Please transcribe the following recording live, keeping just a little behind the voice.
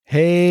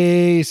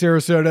Hey,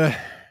 Sarasota,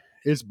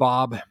 it's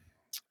Bob.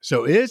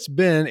 So it's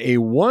been a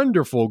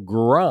wonderful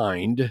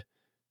grind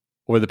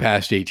over the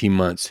past 18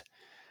 months.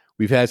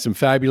 We've had some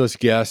fabulous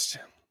guests.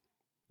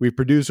 We've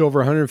produced over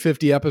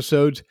 150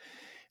 episodes,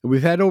 and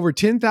we've had over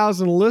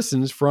 10,000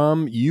 listens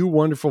from you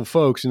wonderful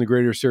folks in the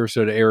greater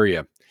Sarasota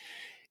area.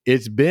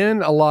 It's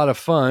been a lot of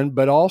fun,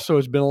 but also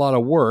it's been a lot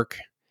of work.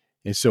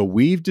 And so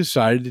we've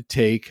decided to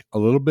take a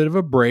little bit of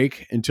a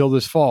break until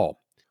this fall.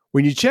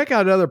 When you check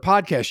out other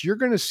podcasts, you're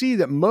going to see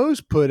that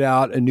most put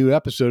out a new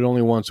episode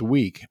only once a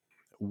week.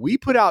 We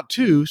put out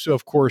two, so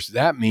of course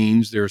that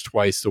means there's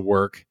twice the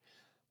work.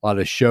 A lot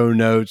of show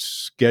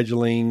notes,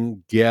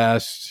 scheduling,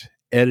 guests,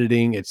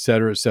 editing, et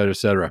cetera, et cetera, et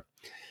cetera.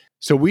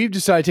 So we've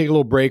decided to take a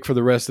little break for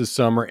the rest of the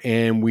summer,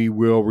 and we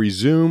will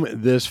resume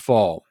this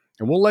fall.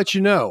 And we'll let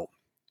you know.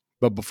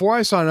 But before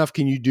I sign off,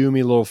 can you do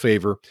me a little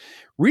favor?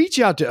 Reach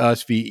out to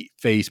us via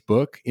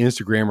Facebook,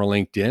 Instagram, or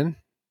LinkedIn.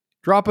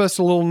 Drop us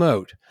a little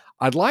note.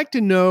 I'd like to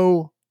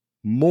know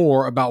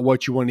more about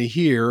what you want to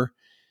hear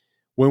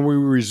when we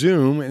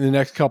resume in the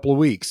next couple of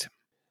weeks.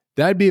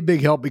 That'd be a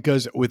big help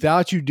because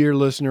without you, dear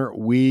listener,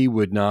 we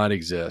would not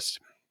exist.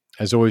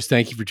 As always,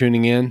 thank you for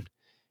tuning in.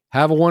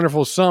 Have a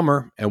wonderful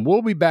summer, and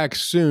we'll be back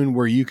soon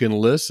where you can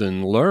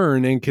listen,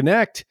 learn, and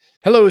connect.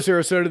 Hello,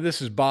 Sarasota. This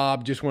is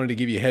Bob. Just wanted to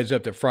give you a heads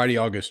up that Friday,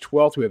 August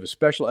 12th, we have a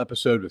special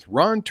episode with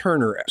Ron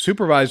Turner,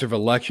 Supervisor of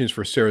Elections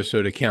for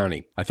Sarasota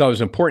County. I thought it was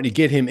important to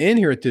get him in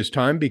here at this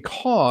time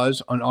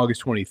because on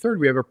August 23rd,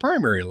 we have a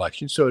primary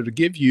election. So to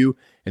give you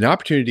an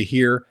opportunity to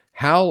hear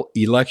how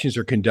elections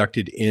are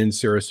conducted in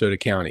Sarasota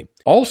County.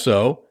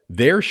 Also,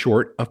 they're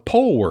short of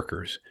poll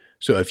workers.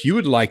 So if you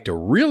would like to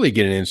really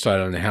get an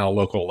insight on how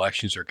local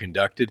elections are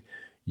conducted,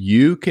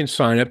 you can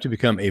sign up to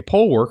become a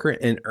poll worker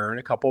and earn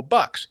a couple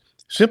bucks.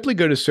 Simply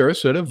go to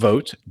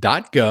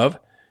sarasotavotes.gov,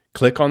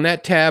 click on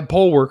that tab,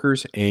 Poll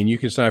Workers, and you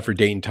can sign up for a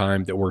date and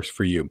time that works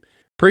for you.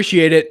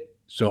 Appreciate it.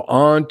 So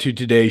on to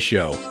today's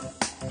show.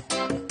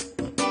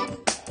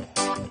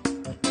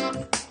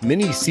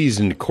 Many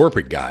seasoned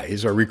corporate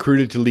guys are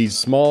recruited to lead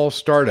small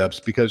startups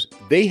because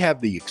they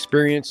have the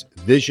experience,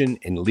 vision,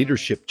 and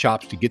leadership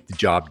chops to get the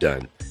job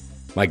done.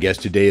 My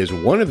guest today is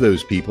one of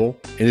those people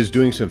and is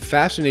doing some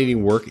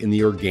fascinating work in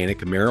the organic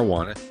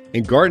marijuana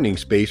and gardening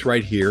space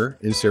right here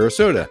in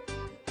Sarasota.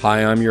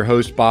 Hi, I'm your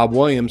host, Bob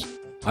Williams.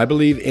 I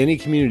believe any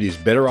community is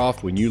better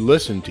off when you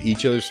listen to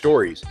each other's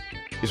stories.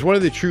 It's one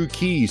of the true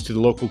keys to the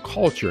local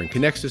culture and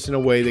connects us in a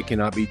way that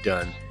cannot be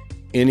done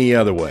any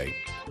other way.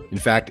 In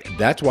fact,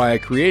 that's why I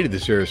created the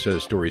Sarasota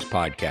Stories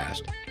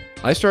podcast.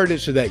 I started it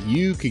so that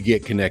you could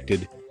get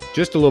connected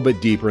just a little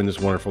bit deeper in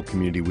this wonderful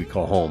community we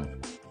call home.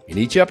 In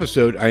each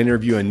episode, I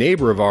interview a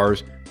neighbor of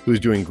ours who is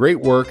doing great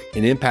work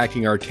and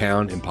impacting our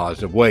town in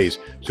positive ways.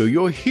 So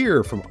you'll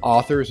hear from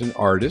authors and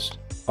artists,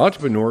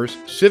 entrepreneurs,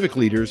 civic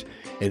leaders,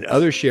 and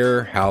others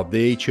share how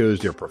they chose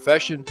their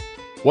profession,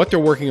 what they're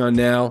working on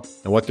now,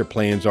 and what their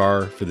plans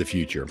are for the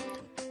future.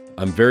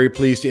 I'm very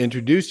pleased to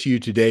introduce to you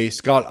today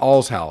Scott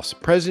Allshouse,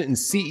 President and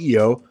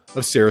CEO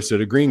of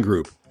Sarasota Green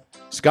Group.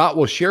 Scott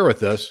will share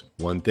with us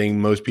one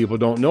thing most people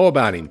don't know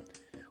about him,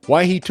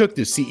 why he took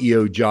the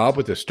CEO job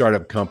with a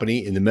startup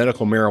company in the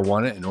medical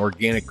marijuana and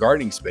organic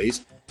gardening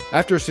space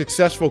after a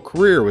successful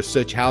career with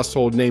such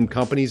household name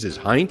companies as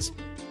Heinz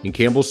and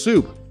Campbell's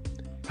Soup,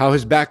 how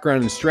his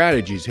background and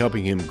strategies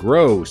helping him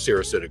grow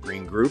Sarasota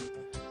Green Group,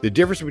 the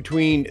difference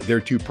between their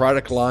two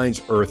product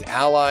lines, Earth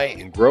Ally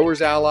and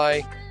Growers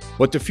Ally,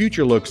 what the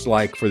future looks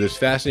like for this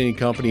fascinating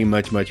company, and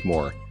much, much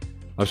more.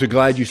 I'm so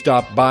glad you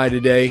stopped by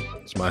today.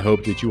 It's my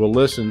hope that you will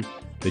listen,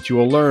 that you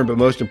will learn, but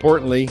most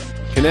importantly,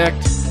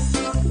 connect.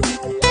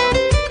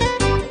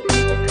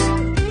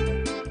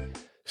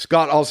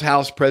 Scott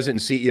Allshouse,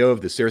 President and CEO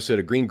of the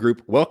Sarasota Green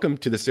Group. Welcome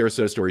to the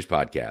Sarasota Stories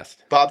podcast.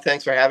 Bob,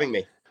 thanks for having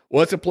me.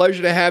 Well, it's a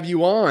pleasure to have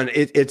you on.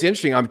 It's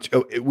interesting.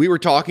 We were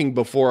talking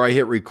before I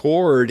hit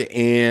record,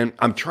 and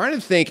I'm trying to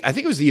think. I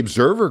think it was the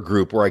Observer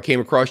Group where I came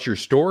across your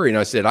story, and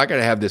I said, I got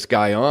to have this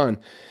guy on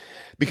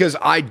because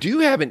I do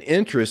have an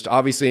interest,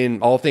 obviously,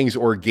 in all things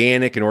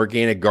organic and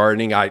organic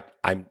gardening.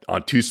 I'm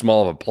on too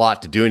small of a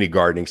plot to do any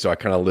gardening, so I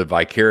kind of live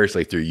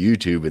vicariously through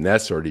YouTube and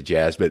that sort of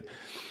jazz. But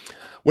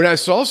when I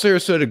saw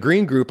Sarasota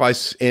Green Group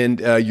and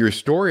your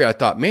story, I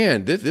thought,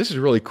 man, this is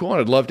really cool,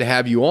 and I'd love to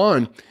have you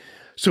on.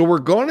 So we're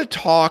going to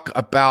talk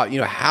about,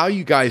 how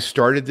you guys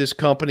started this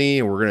company,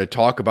 and we're going to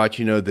talk about,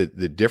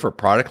 the different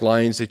product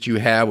lines that you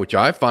have, which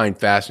I find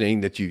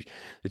fascinating that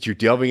you're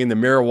delving in the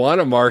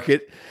marijuana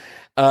market.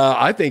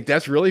 I think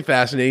that's really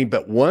fascinating.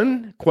 But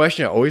one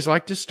question I always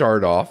like to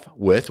start off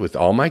with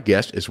all my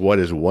guests is, what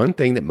is one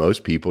thing that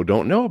most people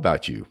don't know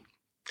about you?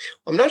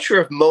 I'm not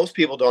sure if most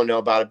people don't know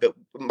about it, but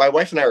my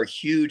wife and I are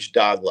huge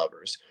dog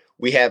lovers.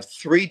 We have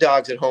 3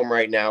 dogs at home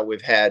right now.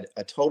 We've had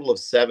a total of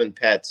 7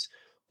 pets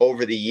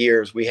over the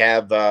years. We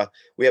have a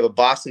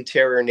Boston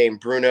Terrier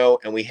named Bruno,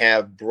 and we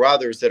have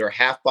brothers that are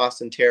half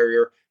Boston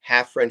Terrier,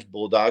 half French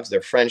Bulldogs.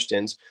 They're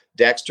Frenchtons,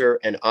 Dexter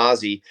and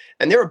Ozzy,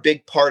 and they're a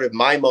big part of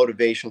my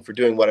motivation for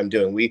doing what I'm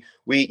doing.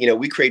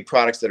 We create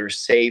products that are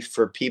safe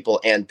for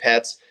people and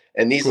pets,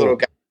 and these little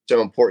guys are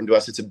so important to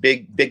us. It's a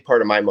big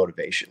part of my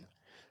motivation.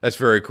 That's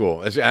very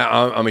cool.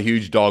 I'm a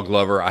huge dog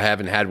lover. I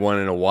haven't had one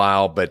in a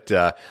while, but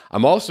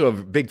I'm also a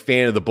big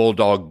fan of the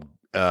bulldog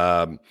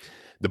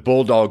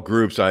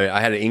groups. I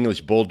had an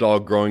English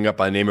bulldog growing up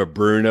by the name of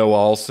Bruno.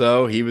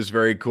 Also, he was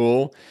very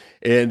cool,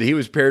 and he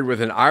was paired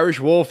with an Irish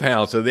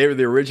wolfhound. So they were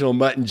the original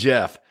Mutt and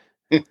Jeff.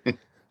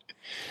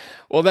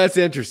 Well, that's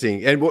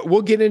interesting, and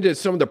we'll get into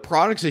some of the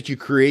products that you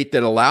create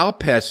that allow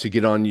pets to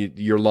get on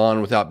your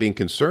lawn without being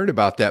concerned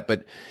about that.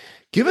 But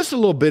give us a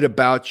little bit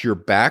about your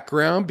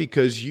background,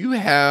 because you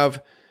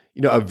have,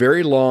 a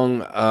very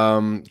long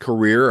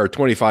career, or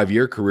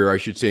 25-year career, I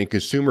should say, in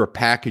consumer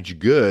packaged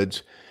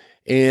goods.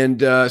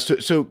 And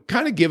so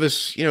kind of give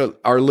us,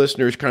 our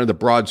listeners, kind of the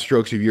broad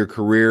strokes of your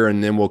career,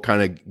 and then we'll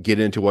kind of get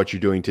into what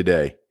you're doing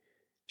today.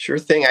 Sure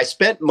thing. I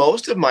spent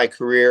most of my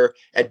career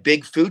at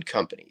big food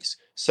companies.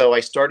 So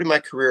I started my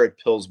career at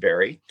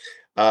Pillsbury,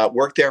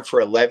 worked there for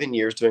 11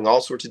 years, doing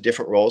all sorts of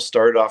different roles.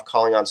 Started off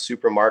calling on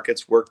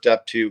supermarkets, worked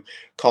up to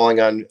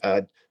calling on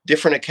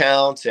different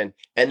accounts, and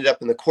ended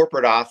up in the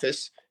corporate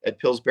office at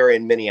Pillsbury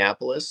in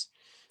Minneapolis.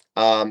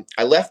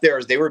 I left there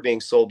as they were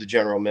being sold to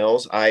General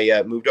Mills.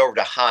 I moved over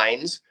to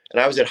Heinz,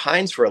 and I was at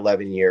Heinz for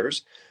 11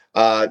 years,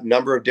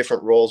 number of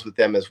different roles with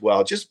them as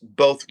well. Just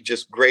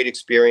great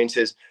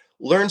experiences.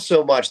 Learned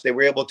so much. They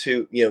were able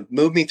to,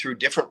 move me through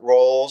different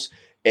roles,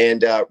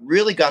 and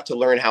really got to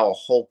learn how a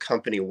whole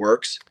company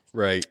works.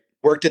 Right.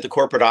 Worked at the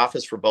corporate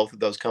office for both of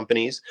those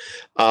companies.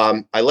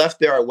 I left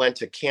there. I went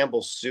to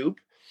Campbell's Soup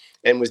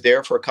and was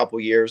there for a couple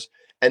years.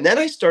 And then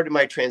I started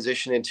my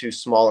transition into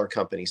smaller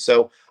companies.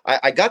 So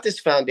I got this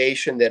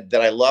foundation that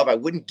I love. I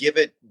wouldn't give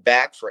it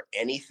back for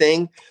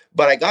anything,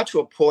 but I got to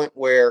a point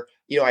where,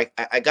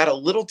 I got a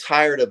little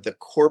tired of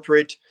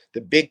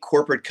the big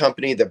corporate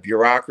company, the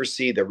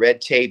bureaucracy, the red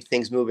tape,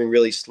 things moving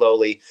really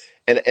slowly.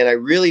 And I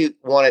really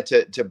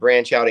wanted to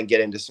branch out and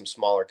get into some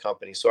smaller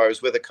companies. So I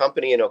was with a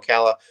company in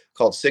Ocala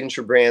called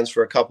Signature Brands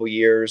for a couple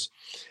years.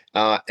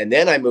 And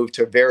then I moved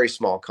to a very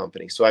small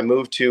company. So I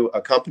moved to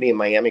a company in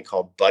Miami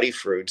called Buddy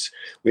Fruits.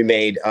 We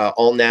made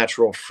all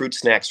natural fruit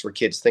snacks for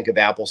kids. Think of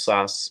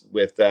applesauce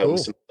with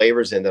some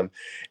flavors in them.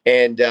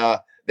 And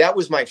that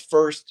was my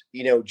first,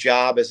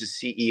 job as a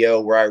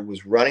CEO, where I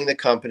was running the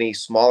company,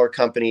 smaller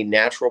company,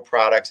 natural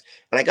products.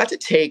 And I got to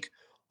take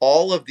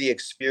all of the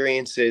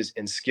experiences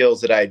and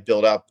skills that I had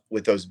built up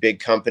with those big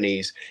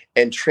companies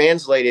and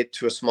translate it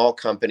to a small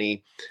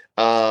company.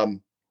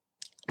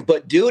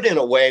 But do it in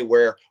a way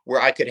where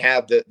I could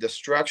have the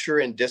structure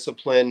and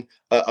discipline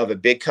of a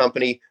big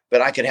company,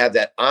 but I could have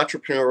that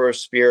entrepreneurial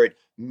spirit,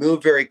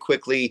 move very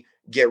quickly,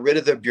 get rid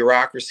of the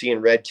bureaucracy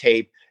and red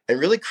tape, and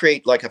really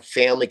create like a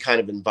family kind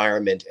of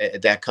environment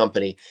at that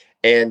company.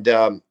 And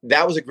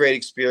that was a great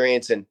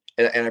experience. And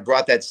I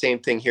brought that same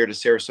thing here to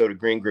Sarasota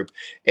Green Group.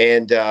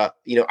 And I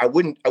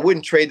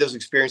wouldn't trade those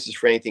experiences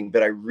for anything.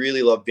 But I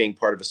really love being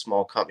part of a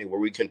small company where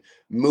we can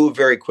move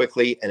very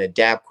quickly and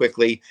adapt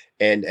quickly,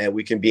 and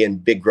we can be in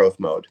big growth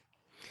mode.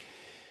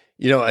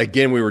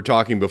 Again, we were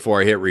talking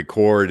before I hit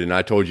record, and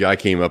I told you I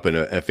came up in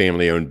a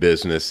family-owned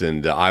business,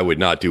 and I would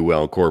not do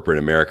well in corporate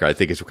America. I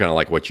think it's kind of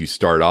like what you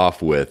start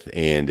off with,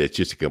 and it's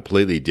just a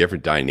completely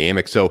different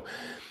dynamic. So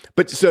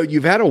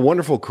you've had a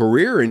wonderful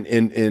career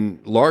in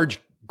large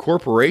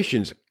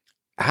corporations.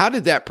 How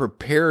did that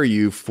prepare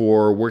you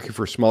for working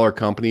for smaller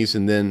companies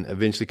and then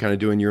eventually kind of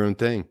doing your own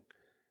thing?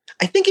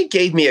 I think it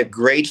gave me a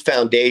great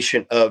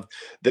foundation of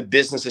the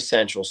business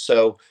essentials.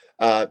 So,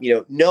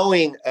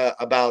 knowing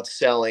about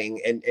selling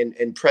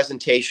and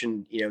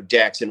presentation,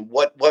 decks, and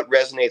what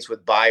resonates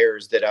with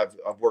buyers that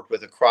I've worked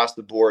with across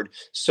the board,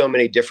 so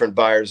many different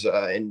buyers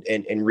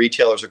and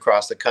retailers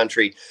across the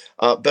country,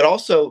 but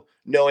also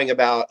knowing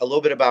about a little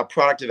bit about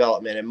product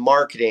development and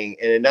marketing,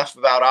 and enough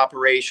about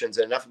operations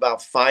and enough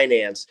about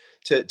finance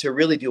to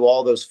really do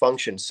all those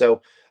functions.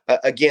 So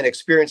again,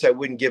 experience I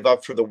wouldn't give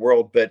up for the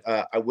world, but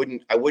I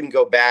wouldn't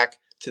go back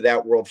to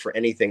that world for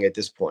anything at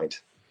this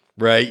point.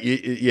 Right.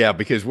 Yeah.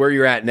 Because where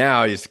you're at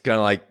now is kind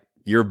of like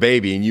your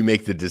baby, and you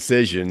make the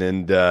decision,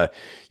 and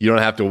you don't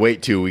have to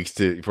wait 2 weeks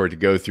for it to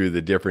go through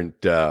the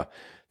different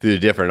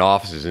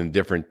offices and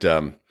different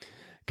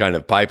kind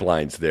of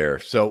pipelines there.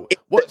 So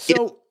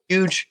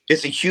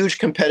it's a huge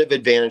competitive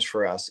advantage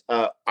for us.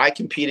 I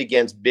compete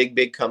against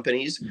big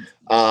companies,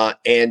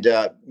 and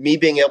me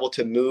being able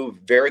to move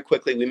very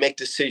quickly. We make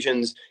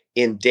decisions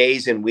in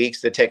days and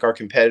weeks that take our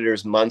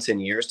competitors months and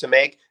years to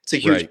make. It's a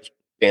huge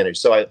advantage.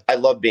 So I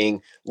love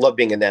being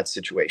in that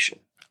situation.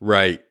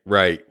 Right.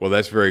 Well,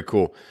 that's very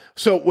cool.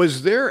 So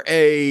was there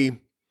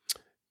an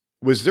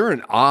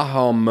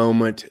aha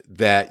moment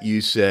that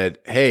you said,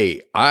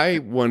 hey, I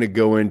want to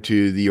go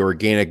into the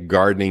organic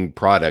gardening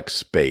product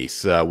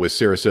space with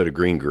Sarasota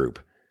Green Group?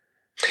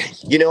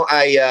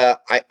 I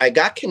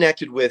got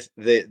connected with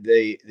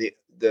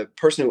the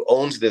person who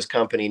owns this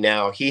company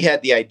now. He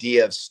had the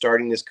idea of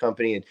starting this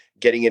company and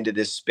getting into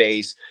this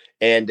space.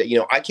 And,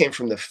 I came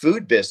from the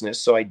food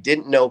business, so I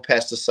didn't know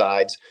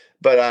pesticides,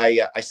 but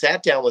I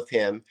sat down with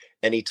him,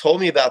 and he told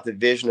me about the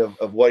vision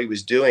of what he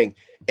was doing.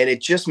 And it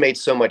just made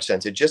so much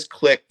sense. It just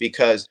clicked,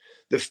 because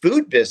the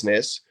food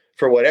business,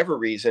 for whatever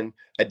reason,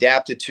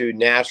 adapted to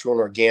natural and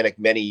organic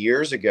many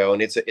years ago,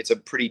 and it's a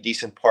pretty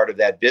decent part of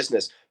that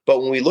business.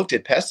 But when we looked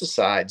at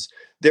pesticides,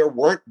 there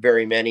weren't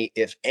very many,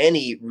 if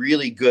any,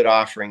 really good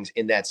offerings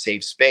in that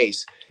safe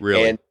space.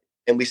 Really?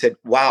 And we said,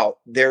 wow,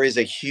 there is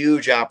a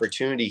huge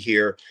opportunity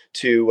here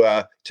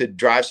to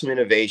drive some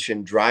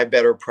innovation, drive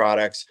better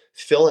products,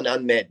 fill an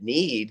unmet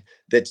need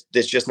that's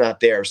just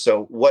not there.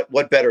 So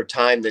what better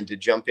time than to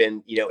jump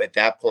in, at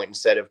that point,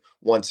 instead of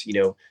once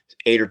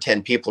 8 or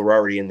 10 people are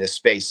already in this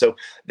space. So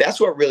that's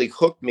what really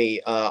hooked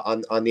me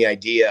on the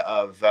idea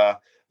of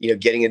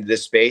getting into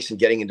this space and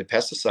getting into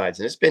pesticides.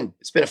 And it's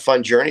been a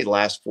fun journey the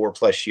last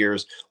 4+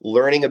 years,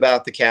 learning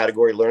about the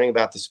category, learning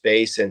about the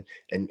space,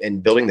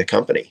 and building the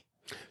company.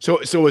 So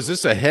was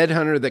this a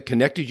headhunter that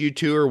connected you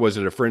to, or was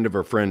it a friend of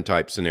a friend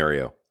type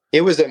scenario?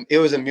 It was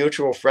a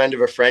mutual friend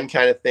of a friend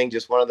kind of thing,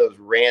 just one of those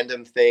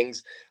random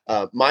things.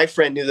 My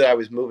friend knew that I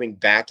was moving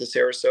back to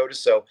Sarasota,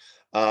 so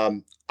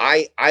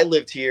I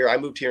lived here. I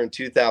moved here in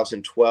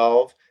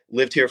 2012.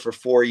 Lived here for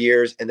 4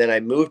 years, and then I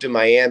moved to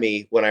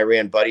Miami when I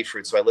ran Buddy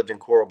Fruit. So I lived in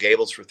Coral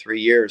Gables for 3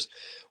 years.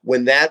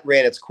 When that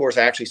ran its course,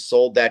 I actually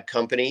sold that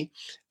company.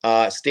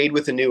 Stayed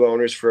with the new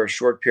owners for a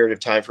short period of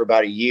time, for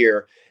about a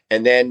year,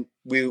 and then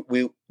we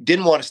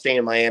didn't want to stay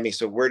in Miami.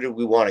 So where did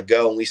we want to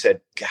go? And we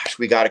said, gosh,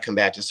 we got to come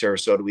back to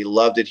Sarasota. We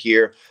loved it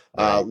here.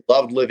 Right.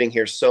 Loved living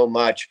here so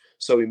much.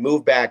 So we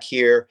moved back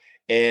here,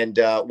 and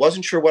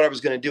wasn't sure what I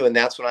was going to do. And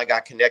that's when I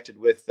got connected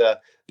with the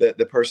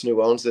person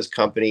who owns this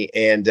company,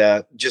 and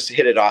just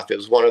hit it off. It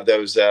was one of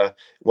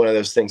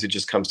those things that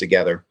just comes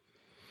together.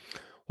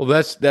 Well,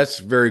 that's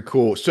very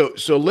cool.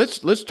 So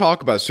let's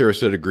talk about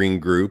Sarasota Green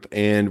Group,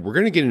 and we're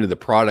going to get into the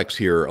products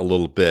here a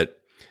little bit.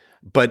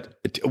 But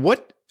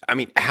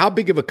how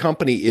big of a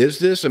company is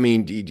this? I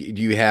mean, do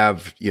you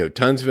have,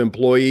 tons of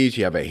employees?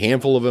 You have a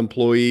handful of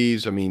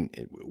employees? I mean,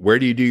 where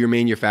do you do your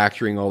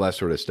manufacturing, all that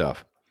sort of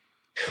stuff?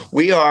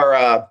 We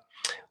are,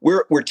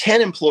 we're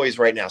 10 employees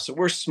right now. So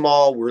we're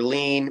small, we're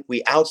lean.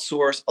 We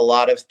outsource a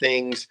lot of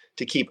things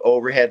to keep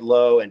overhead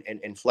low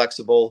and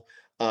flexible.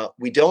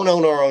 We don't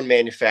own our own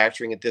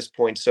manufacturing at this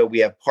point. So we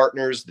have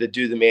partners that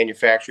do the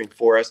manufacturing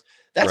for us.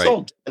 That's Right.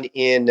 all done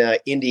in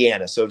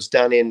Indiana. So it's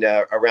done in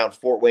around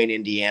Fort Wayne,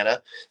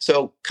 Indiana.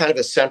 So kind of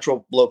a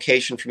central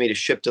location for me to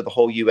ship to the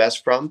whole U.S.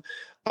 from.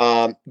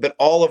 But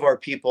all of our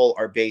people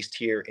are based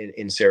here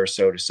in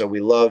Sarasota. So we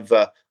love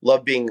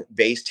being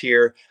based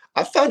here.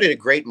 I've found it a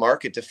great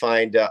market to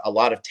find a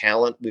lot of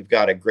talent. We've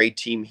got a great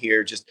team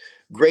here, just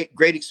great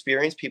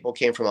experience. People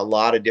came from a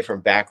lot of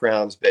different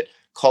backgrounds, but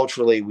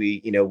culturally,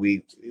 we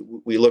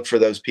look for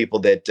those people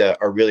that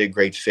are really a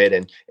great fit,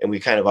 and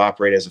we kind of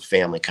operate as a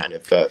family kind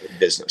of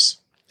business.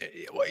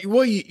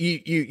 Well,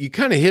 you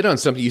kind of hit on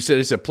something. You said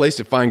it's a place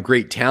to find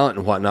great talent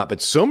and whatnot,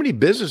 but so many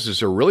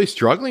businesses are really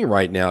struggling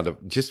right now to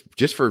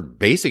just for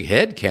basic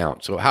head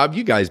count. So how have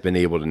you guys been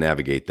able to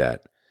navigate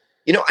that?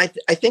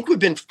 I think we've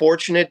been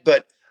fortunate,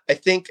 but I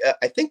think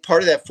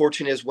part of that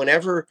fortune is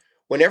whenever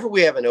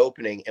we have an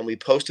opening and we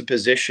post a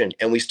position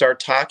and we start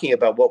talking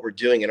about what we're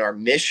doing and our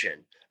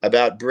mission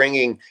about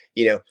bringing,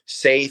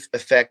 safe,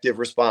 effective,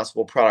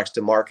 responsible products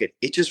to market,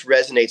 it just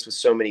resonates with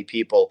so many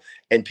people,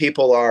 and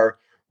people are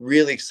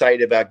really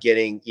excited about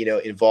getting,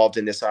 involved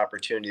in this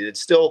opportunity.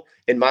 It's still,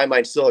 in my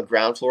mind, still a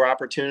ground floor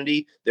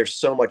opportunity. There's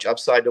so much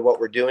upside to what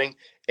we're doing.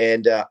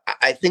 And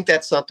I think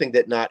that's something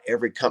that not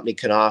every company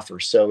can offer.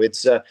 So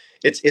it's a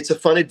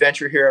fun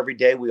adventure here every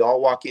day. We all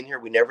walk in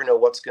here. We never know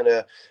what's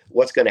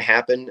gonna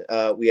happen.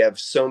 We have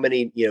so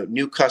many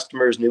new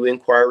customers, new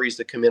inquiries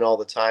that come in all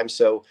the time.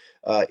 So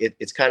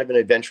it's kind of an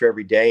adventure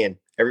every day, and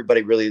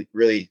everybody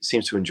really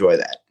seems to enjoy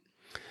that.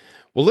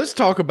 Well, let's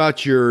talk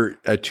about your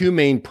two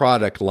main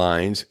product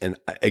lines. And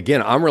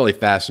again, I'm really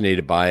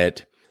fascinated by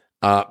it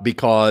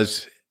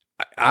because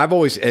I've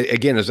always,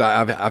 again, as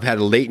I've had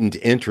a latent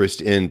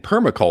interest in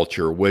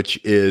permaculture, which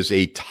is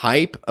a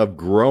type of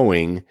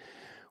growing,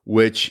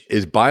 which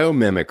is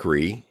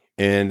biomimicry.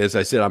 And as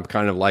I said, I'm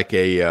kind of like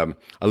I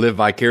live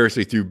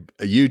vicariously through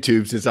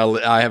YouTube, since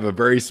I have a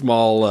very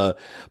small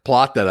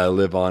plot that I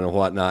live on and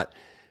whatnot.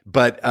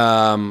 But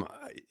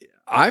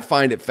I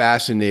find it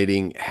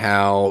fascinating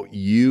how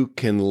you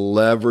can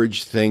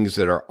leverage things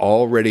that are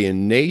already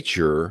in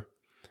nature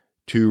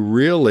to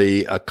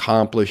really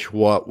accomplish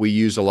what we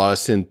use a lot of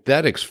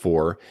synthetics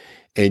for.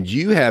 And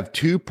you have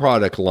two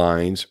product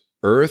lines,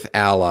 Earth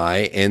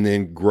Ally and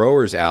then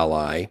Growers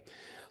Ally.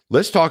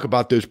 Let's talk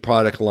about those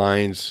product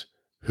lines,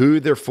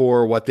 who they're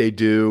for, what they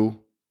do.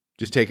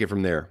 Just take it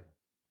from there.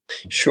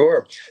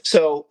 Sure.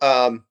 So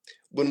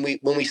when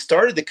we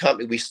started the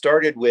company, we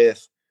started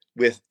with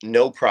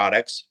no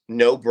products,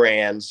 no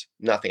brands,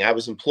 nothing. I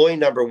was employee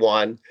number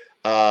one.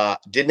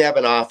 Didn't have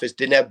an office,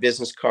 didn't have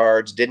business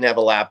cards, didn't have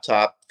a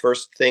laptop.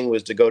 First thing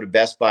was to go to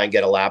Best Buy and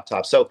get a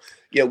laptop. So,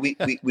 we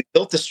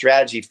built the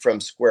strategy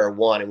from square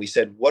one, and we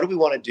said, what do we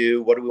want to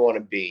do? What do we want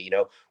to be?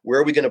 Where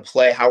are we going to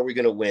play? How are we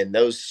going to win?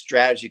 Those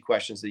strategy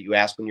questions that you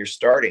ask when you're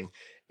starting.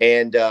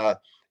 And,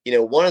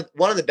 one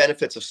of the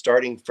benefits of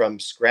starting from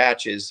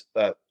scratch is,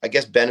 I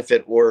guess,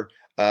 benefit or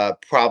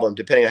problem,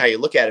 depending on how you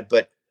look at it.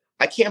 But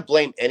I can't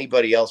blame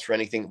anybody else for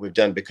anything we've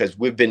done because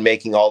we've been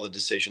making all the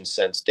decisions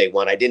since day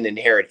one. I didn't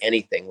inherit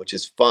anything, which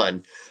is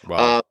fun.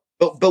 Wow.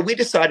 But we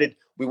decided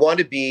we want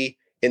to be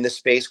in the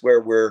space where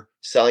we're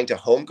selling to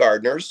home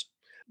gardeners,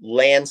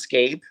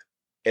 landscape,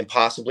 and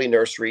possibly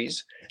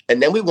nurseries.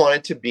 And then we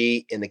wanted to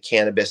be in the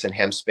cannabis and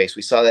hemp space.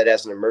 We saw that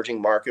as an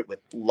emerging market with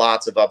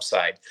lots of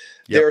upside.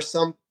 Yep. There are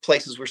some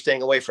places we're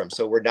staying away from.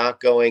 So we're not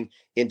going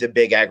into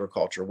big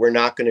agriculture. We're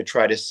not going to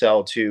try to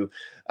sell to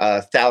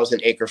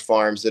 1,000-acre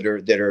farms that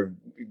are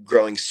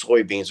growing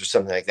soybeans or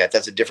something like that.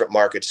 That's a different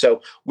market.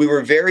 So we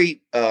were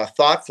very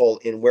thoughtful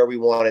in where we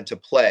wanted to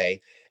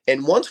play.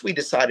 And once we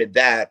decided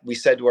that, we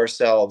said to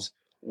ourselves,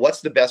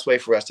 what's the best way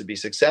for us to be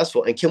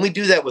successful? And can we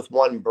do that with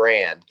one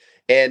brand?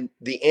 And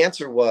the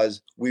answer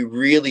was, we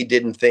really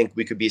didn't think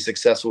we could be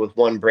successful with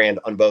one brand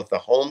on both the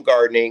home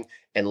gardening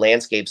and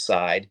landscape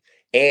side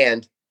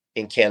and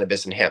in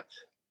cannabis and hemp.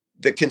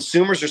 The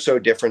consumers are so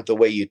different. The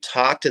way you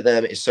talk to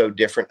them is so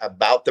different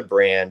about the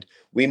brand.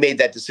 We made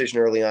that decision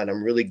early on.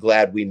 I'm really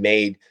glad we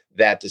made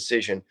that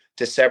decision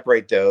to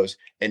separate those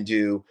and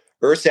do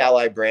Earth's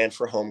Ally brand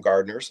for home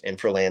gardeners and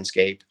for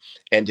landscape,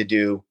 and to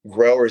do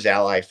Growers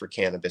Ally for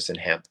cannabis and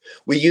hemp.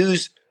 We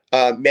use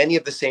many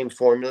of the same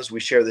formulas. We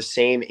share the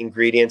same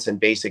ingredients and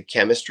basic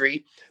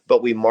chemistry,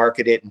 but we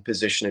market it and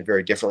position it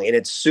very differently. And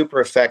it's super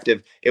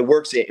effective. It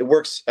works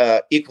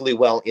equally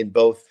well in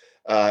both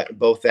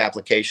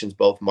applications,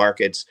 both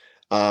markets.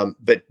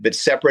 But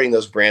separating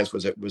those brands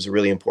was a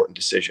really important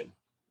decision.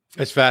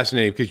 That's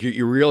fascinating because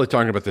you're really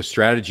talking about the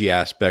strategy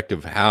aspect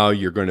of how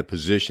you're going to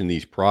position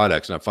these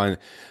products, and I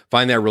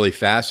find that really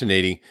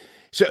fascinating.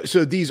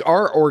 So these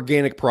are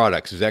organic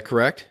products, is that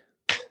correct?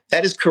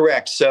 That is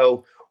correct.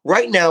 So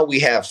right now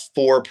we have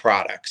 4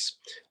 products.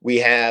 We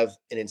have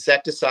an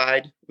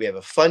insecticide, we have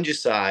a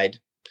fungicide,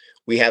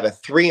 we have a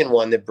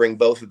 3-in-1 that bring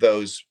both of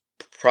those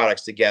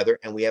products together,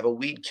 and we have a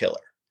weed killer.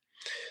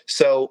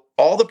 So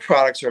all the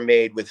products are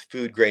made with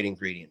food grade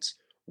ingredients.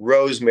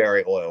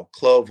 Rosemary oil,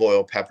 clove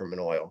oil,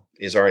 peppermint oil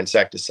is our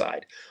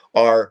insecticide.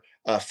 Our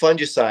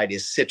fungicide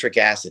is citric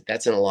acid.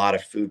 That's in a lot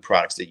of food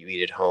products that you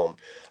eat at home.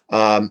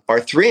 Our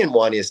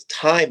 3-in-1 is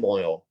thyme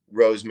oil,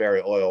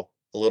 rosemary oil,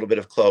 a little bit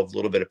of clove, a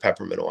little bit of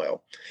peppermint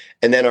oil.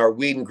 And then our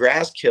weed and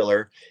grass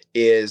killer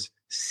is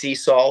sea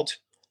salt,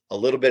 a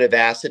little bit of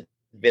acid,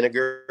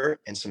 vinegar,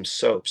 and some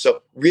soap.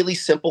 So really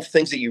simple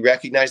things that you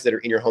recognize that are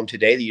in your home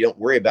today that you don't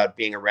worry about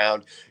being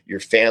around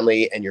your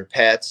family and your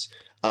pets.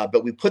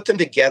 But we put them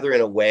together in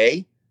a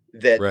way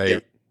that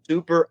they're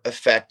super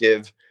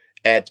effective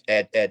at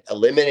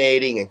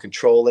eliminating and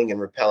controlling and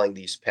repelling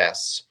these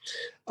pests.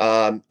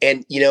 And,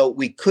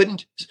 we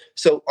couldn't.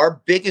 So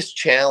our biggest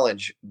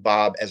challenge,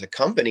 Bob, as a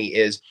company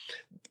is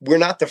we're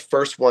not the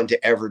first one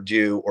to ever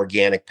do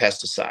organic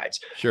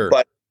pesticides. Sure.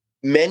 But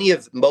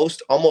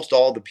almost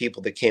all the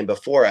people that came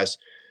before us,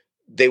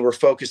 they were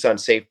focused on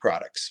safe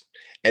products.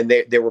 And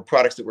there were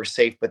products that were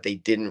safe, but they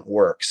didn't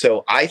work.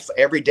 So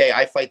every day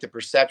I fight the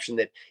perception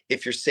that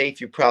if you're safe,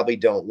 you probably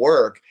don't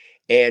work.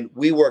 And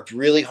we worked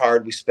really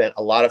hard. We spent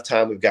a lot of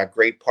time. We've got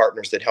great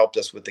partners that helped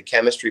us with the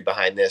chemistry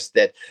behind this,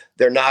 that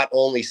they're not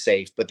only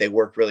safe, but they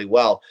work really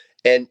well.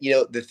 And,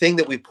 the thing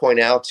that we point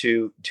out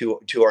to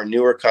our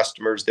newer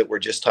customers that we're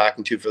just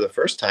talking to for the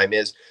first time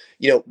is,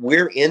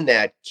 we're in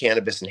that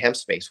cannabis and hemp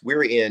space.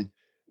 We're in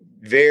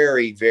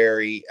very,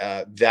 very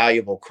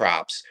valuable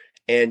crops.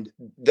 And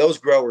those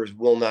growers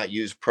will not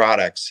use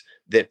products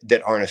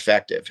that aren't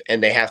effective,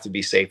 and they have to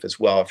be safe as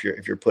well. If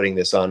you're putting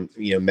this on,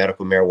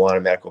 medical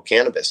marijuana, medical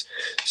cannabis.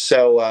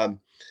 So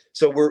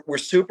we're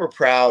super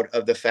proud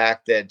of the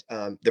fact that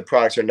the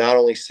products are not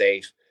only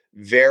safe,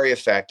 very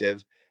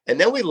effective, and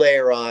then we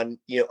layer on,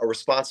 a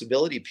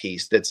responsibility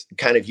piece that's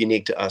kind of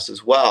unique to us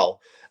as well.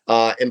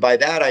 And by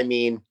that I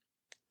mean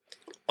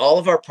all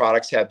of our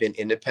products have been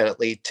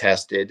independently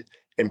tested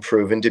and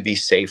proven to be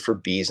safe for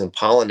bees and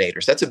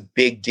pollinators. That's a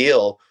big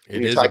deal.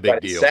 It is a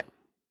big deal.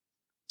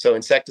 So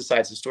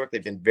insecticides historically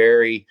have been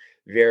very,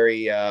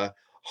 very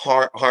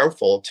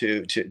harmful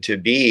to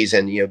bees,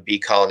 and bee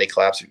colony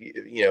collapse.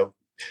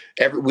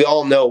 We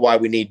all know why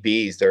we need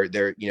bees. They're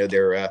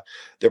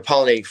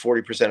pollinating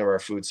 40% of our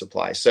food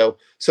supply. So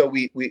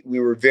we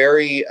were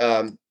very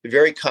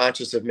very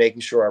conscious of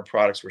making sure our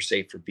products were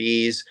safe for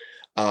bees.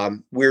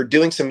 We're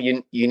doing some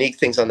unique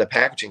things on the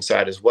packaging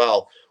side as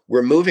well.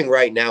 We're moving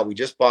right now. We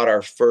just bought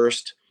our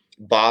first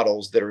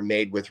bottles that are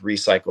made with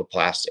recycled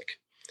plastic.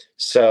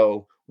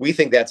 So we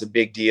think that's a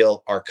big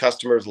deal. Our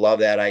customers love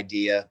that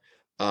idea.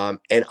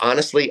 And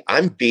honestly,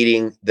 I'm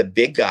beating the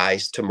big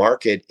guys to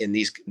market in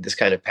this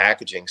kind of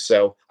packaging.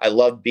 So I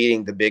love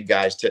beating the big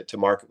guys to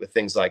market with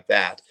things like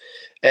that.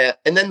 And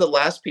then the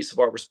last piece of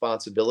our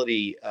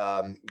responsibility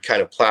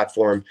kind of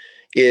platform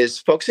is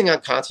focusing on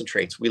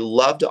concentrates. We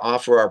love to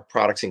offer our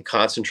products in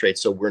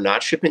concentrates. So we're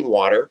not shipping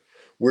water.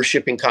 We're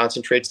shipping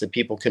concentrates that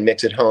people can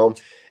mix at home.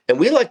 And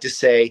we like to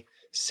say,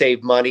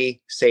 save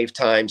money, save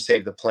time,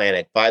 save the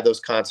planet. Buy those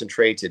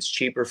concentrates. It's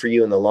cheaper for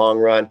you in the long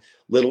run, a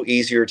little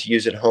easier to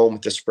use at home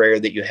with the sprayer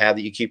that you have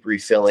that you keep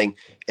refilling.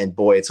 And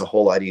boy, it's a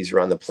whole lot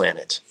easier on the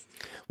planet.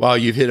 Well,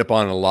 you've hit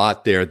upon a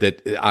lot there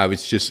that I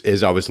was just,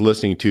 as I was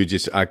listening to,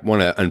 just I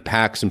want to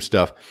unpack some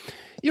stuff.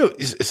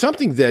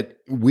 Something that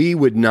we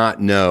would not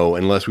know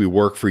unless we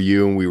work for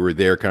you and we were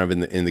there kind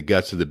of in the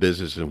guts of the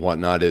business and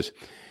whatnot is,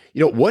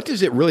 what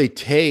does it really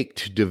take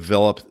to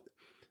develop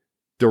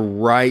the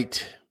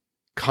right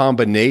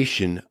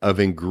combination of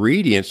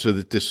ingredients so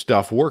that this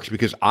stuff works?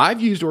 Because I've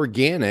used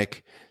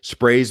organic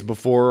sprays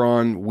before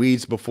on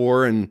weeds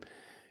before, and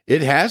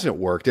it hasn't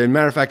worked. As a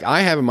matter of fact,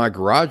 I have in my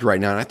garage right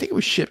now, and I think it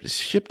was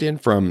shipped in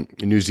from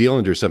New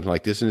Zealand or something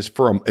like this, and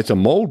it's a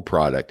mold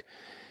product,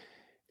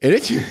 and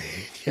it's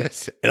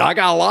yes, and I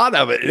got a lot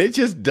of it, and it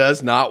just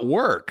does not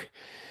work.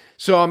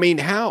 So I mean,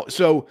 how?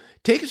 So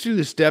take us through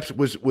the steps.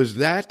 Was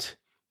that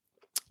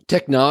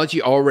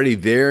technology already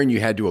there, and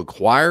you had to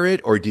acquire it,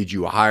 or did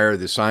you hire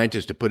the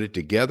scientists to put it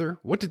together?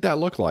 What did that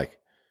look like?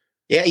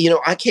 Yeah,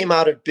 I came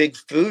out of big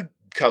food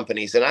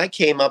companies, and I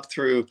came up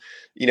through,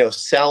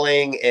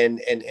 selling and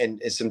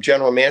some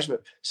general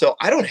management. So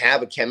I don't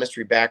have a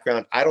chemistry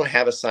background. I don't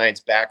have a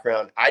science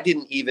background. I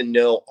didn't even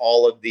know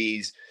all of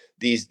these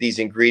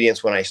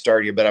ingredients when I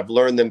started here, but I've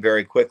learned them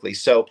very quickly.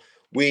 So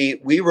we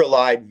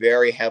relied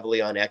very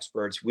heavily on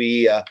experts.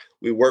 We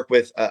work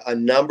with a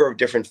number of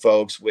different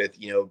folks with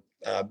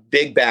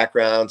big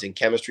backgrounds in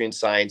chemistry and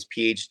science,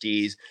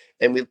 PhDs,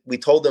 and we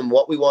told them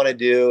what we want to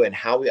do and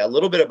a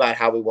little bit about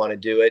how we want to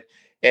do it.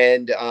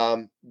 And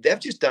they've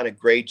just done a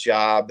great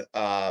job,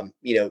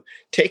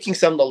 taking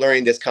some of the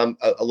learning that's come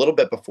a little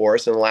bit before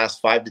us in the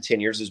last 5 to 10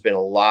 years. There's been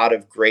a lot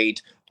of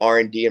great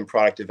R&D and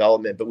product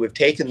development, but we've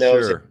taken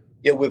those. Sure.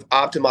 We've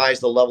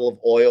optimized the level of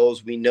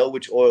oils. We know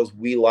which oils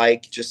we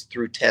like just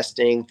through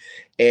testing,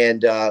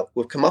 and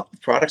we've come up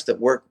with products that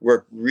work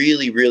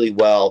really, really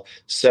well.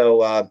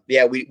 So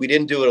we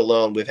didn't do it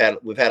alone. We've had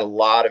a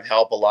lot of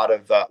help, a lot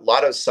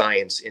of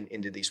science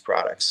into these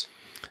products.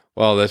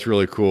 Well, that's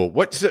really cool.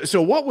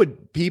 So what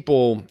would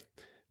people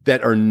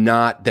that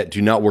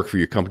do not work for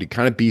your company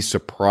kind of be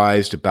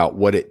surprised about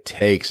what it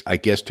takes, I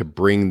guess, to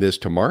bring this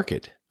to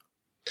market?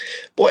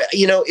 Boy,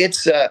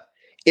 it's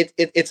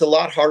a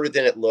lot harder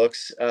than it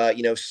looks.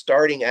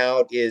 Starting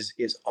out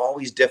is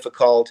always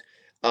difficult.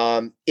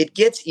 It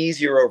gets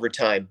easier over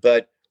time,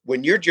 but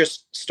when you're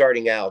just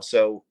starting out,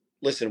 so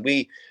listen,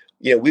 we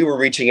were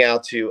reaching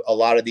out to a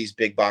lot of these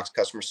big box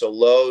customers. So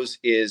Lowe's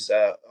is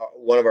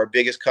one of our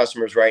biggest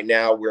customers right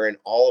now. We're in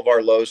all of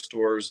our Lowe's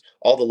stores,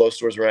 all the Lowe's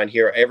stores around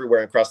here,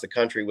 everywhere across the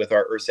country with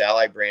our Earth's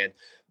Ally brand.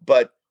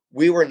 But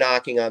we were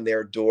knocking on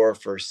their door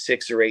for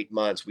 6 or 8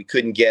 months. We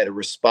couldn't get a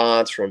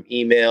response from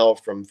email,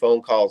 from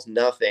phone calls,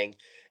 nothing.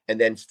 And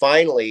then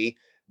finally,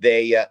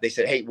 they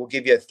said, "Hey, we'll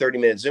give you a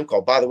 30-minute Zoom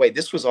call." By the way,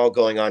 this was all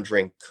going on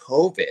during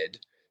COVID.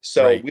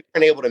 So Right. we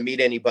weren't able to meet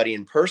anybody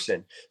in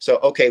person. So,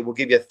 okay, we'll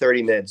give you a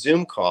 30-minute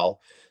Zoom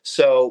call.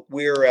 So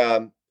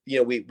we're,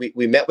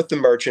 we met with the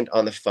merchant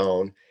on the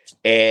phone,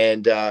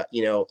 and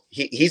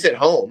he's at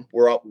home.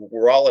 We're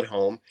all at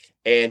home,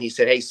 and he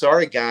said, "Hey,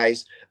 sorry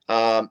guys,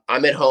 I'm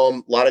at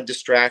home. A lot of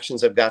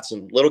distractions. I've got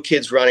some little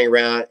kids running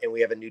around, and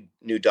we have a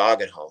new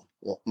dog at home."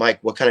 "Well, Mike,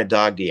 what kind of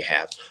dog do you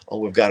have?" "Oh,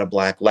 we've got a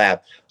black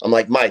lab." I'm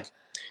like, "Mike,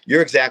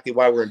 you're exactly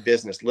why we're in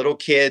business. Little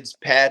kids,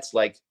 pets,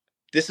 like."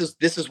 This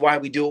is why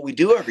we do what we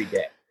do every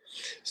day.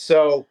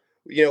 So,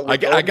 I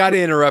got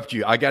to interrupt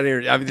you. I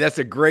mean, that's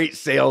a great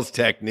sales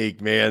technique,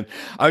 man.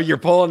 You're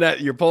pulling at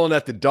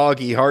the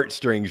doggy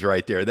heartstrings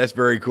right there. That's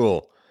very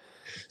cool.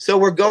 So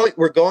we're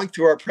going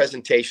through our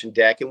presentation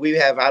deck, and we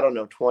have, I don't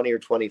know, 20 or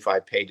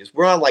 25 pages.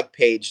 We're on like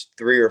page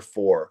 3 or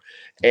 4.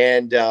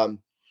 And,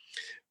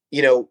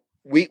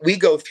 we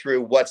go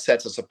through what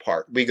sets us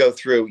apart. We go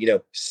through,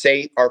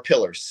 safe, our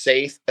pillars: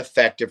 safe,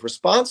 effective,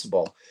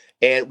 responsible.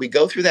 And we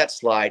go through that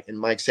slide, and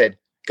Mike said,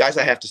 "Guys,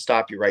 I have to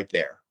stop you right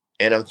there."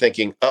 And I'm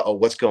thinking, uh-oh,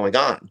 what's going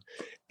on?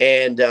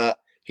 And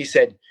he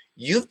said,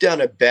 "You've done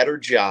a better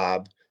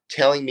job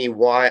telling me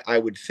why I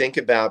would think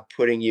about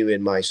putting you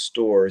in my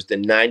stores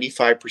than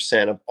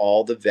 95% of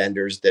all the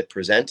vendors that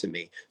present to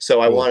me. So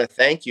I want to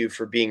thank you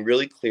for being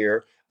really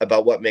clear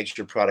about what makes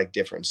your product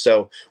different."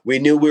 So we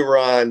knew we were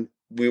on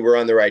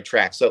the right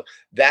track. So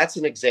that's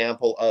an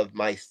example of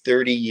my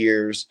 30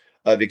 years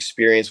of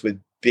experience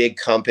with big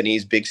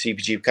companies, big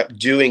CPG,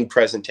 doing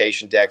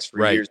presentation decks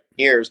for years and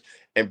years,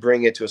 and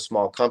bring it to a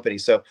small company.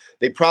 So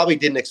they probably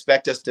didn't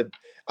expect us to.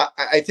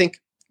 I think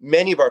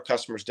many of our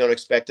customers don't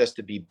expect us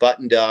to be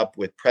buttoned up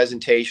with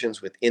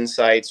presentations, with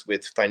insights,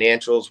 with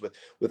financials,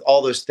 with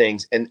all those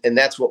things. And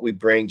that's what we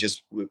bring,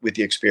 just with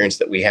the experience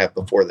that we have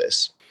before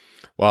this.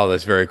 Wow,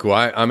 that's very cool.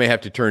 I may have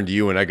to turn to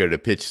you when I go to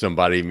pitch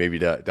somebody, maybe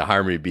to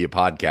hire me to be a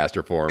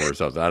podcaster for them or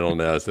something. I don't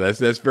know. So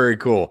that's very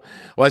cool.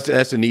 Well,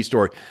 that's a neat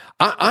story.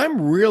 I'm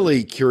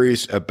really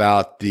curious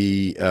about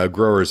the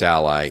Growers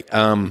Ally.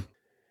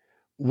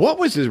 What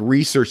was the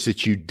research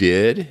that you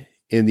did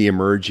in the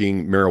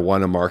emerging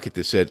marijuana market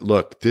that said,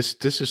 "Look, this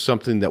is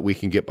something that we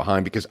can get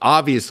behind"? Because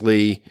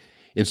obviously,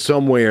 in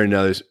some way or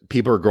another,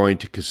 people are going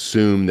to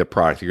consume the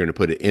product. They're going to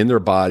put it in their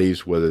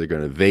bodies, whether they're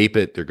going to vape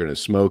it, they're going to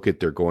smoke it,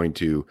 they're going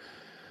to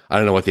I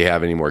don't know what they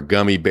have anymore,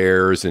 gummy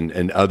bears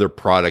and other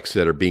products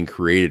that are being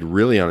created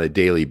really on a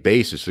daily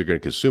basis. They're going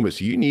to consume it.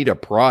 So you need a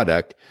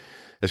product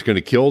that's going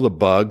to kill the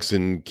bugs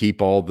and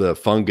keep all the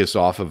fungus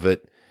off of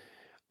it.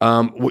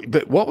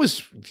 But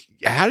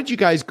how did you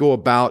guys go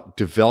about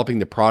developing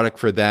the product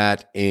for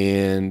that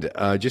and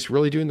just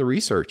really doing the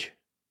research?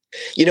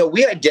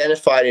 We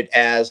identified it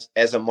as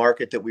a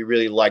market that we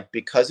really liked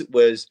because it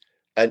was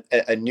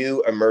a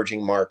new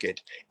emerging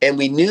market. And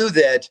we knew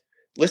that,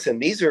 listen,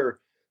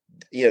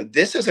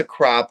 this is a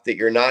crop that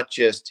you're not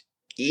just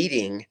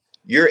eating,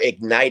 you're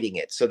igniting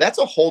it. So that's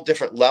a whole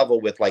different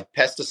level with like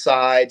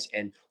pesticides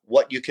and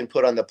what you can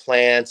put on the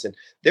plants. And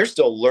they're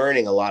still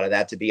learning a lot of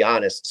that, to be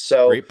honest.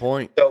 So great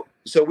point.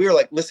 So we were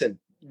like, listen,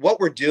 what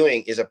we're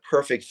doing is a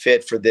perfect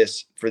fit for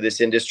this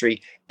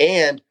industry.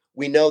 And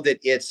we know that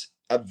it's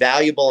a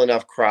valuable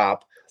enough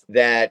crop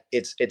that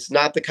it's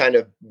not the kind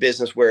of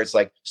business where it's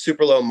like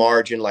super low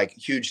margin, like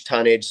huge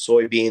tonnage,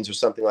 soybeans or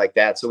something like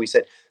that. So we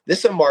said, this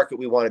is a market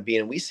we want to be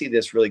in, and we see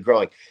this really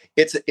growing.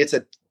 It's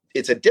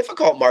a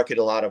difficult market in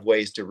a lot of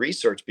ways to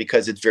research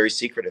because it's very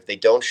secretive. They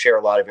don't share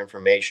a lot of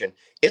information.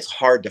 It's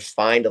hard to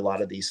find a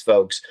lot of these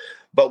folks.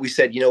 But we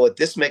said, you know what,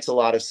 this makes a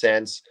lot of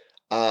sense.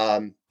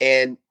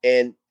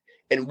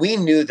 And we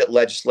knew that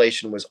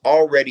legislation was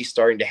already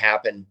starting to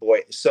happen.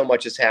 Boy, so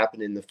much has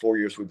happened in the 4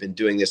 years we've been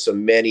doing this. So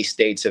many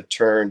states have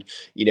turned,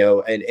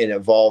 and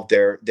evolved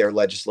their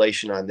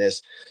legislation on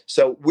this.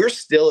 So we're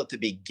still at the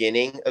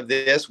beginning of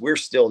this. We're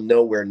still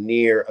nowhere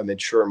near a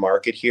mature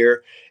market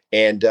here.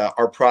 And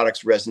our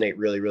products resonate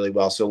really, really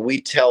well. So we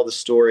tell the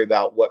story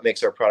about what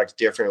makes our products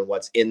different and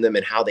what's in them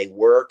and how they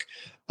work.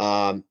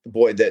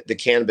 The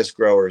cannabis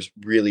growers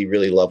really,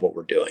 really love what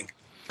we're doing.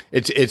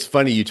 It's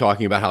funny you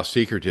talking about how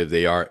secretive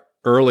they are.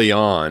 Early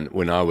on,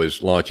 when I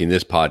was launching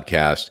this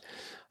podcast,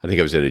 I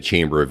think I was at a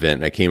chamber event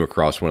and I came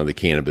across one of the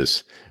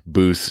cannabis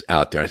booths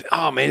out there. I said,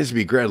 "Oh man, this would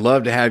be great. I'd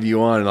love to have you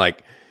on." And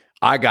like,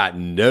 I got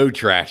no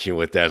traction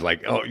with that.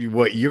 Like, "Oh,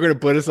 what, you're going to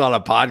put us on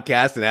a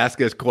podcast and ask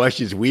us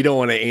questions we don't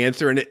want to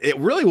answer?" And it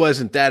really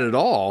wasn't that at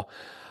all.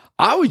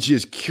 I was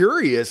just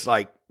curious,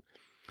 like,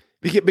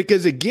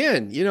 because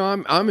again,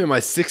 I'm in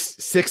my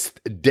sixth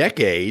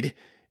decade.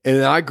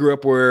 And I grew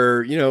up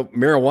where,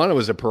 marijuana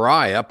was a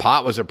pariah,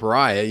 pot was a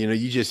pariah.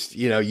 You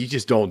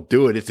just don't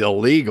do it. It's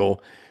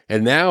illegal.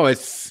 And now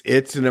it's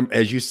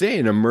as you say,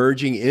 an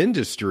emerging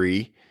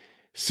industry.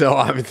 So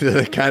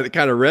it kind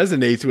of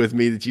resonates with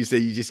me that you say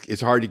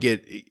it's hard to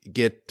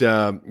get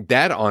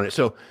data on it.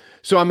 So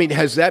I mean,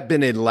 has that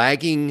been a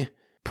lagging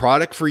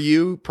product for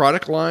you,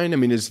 product line? I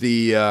mean, is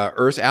the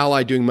Earth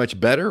Ally doing much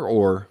better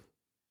or?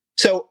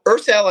 So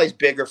Earth Ally is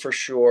bigger for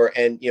sure.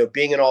 And,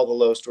 being in all the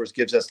Lowe's stores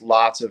gives us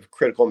lots of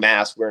critical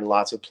mass. We're in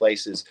lots of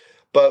places.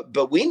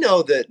 But we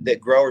know that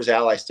Growers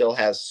Ally still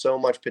has so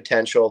much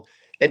potential.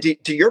 And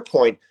to your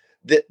point,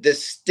 the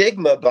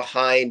stigma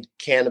behind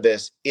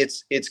cannabis,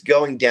 it's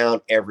going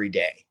down every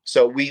day.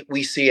 So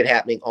we see it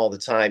happening all the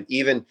time.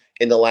 Even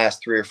in the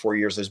last 3 or 4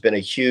 years, there's been a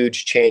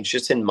huge change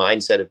just in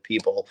mindset of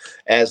people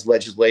as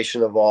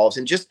legislation evolves,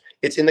 and just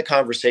it's in the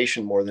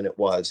conversation more than it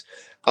was.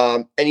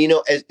 And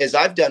as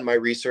I've done my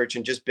research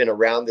and just been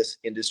around this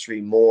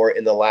industry more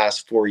in the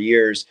last 4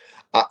 years,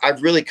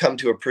 I've really come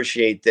to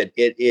appreciate that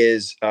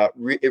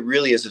it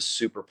really is a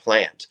super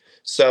plant.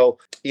 So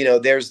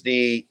there's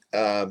the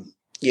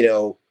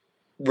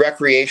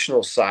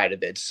recreational side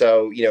of it.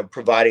 So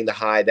providing the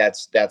high,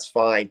 that's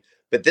fine.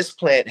 But this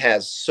plant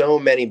has so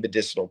many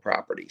medicinal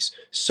properties,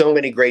 so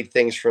many great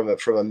things from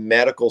a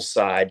medical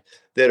side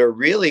that are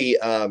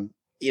really, I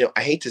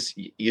hate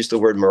to use the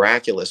word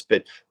miraculous,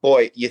 but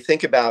boy, you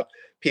think about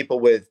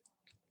people with,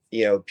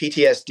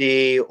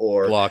 PTSD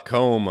or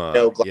glaucoma,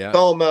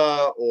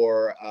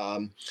 or,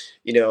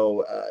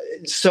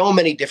 so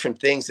many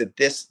different things that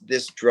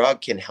this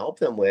drug can help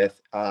them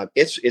with.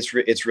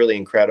 It's really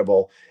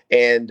incredible.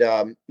 And,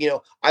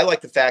 I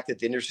like the fact that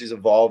the industry is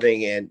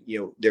evolving and,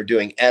 they're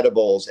doing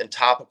edibles and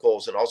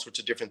topicals and all sorts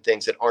of different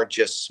things that aren't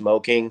just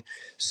smoking.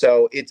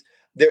 So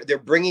they're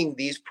bringing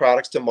these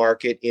products to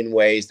market in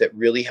ways that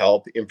really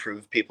help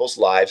improve people's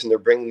lives, and they're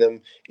bringing them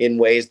in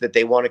ways that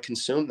they want to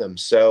consume them.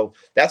 So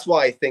that's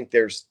why I think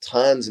there's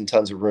tons and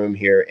tons of room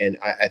here, and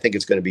I think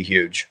it's going to be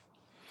huge.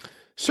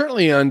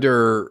 Certainly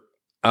under,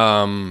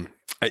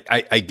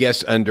 I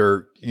guess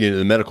under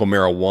the medical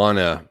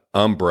marijuana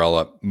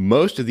umbrella,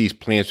 most of these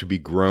plants would be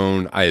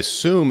grown, I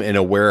assume, in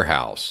a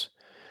warehouse.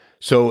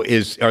 So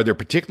are there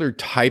particular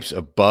types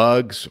of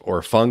bugs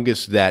or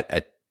fungus that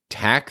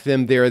attack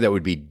them there that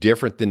would be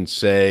different than,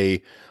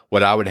 say,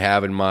 what I would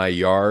have in my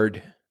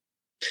yard?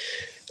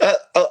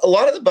 A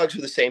lot of the bugs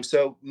are the same.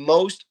 So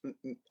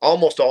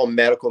almost all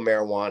medical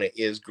marijuana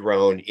is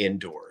grown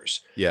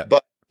indoors. Yeah.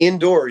 But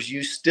indoors,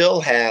 you still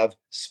have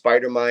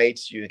spider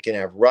mites. You can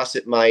have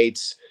russet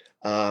mites,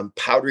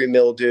 powdery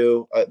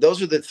mildew.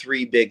 Those are the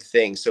three big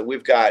things. So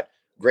we've got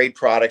great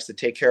products that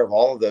take care of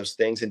all of those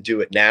things and do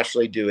it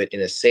naturally, do it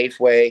in a safe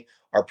way.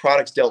 Our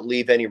products don't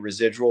leave any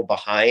residual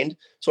behind.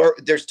 So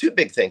there's two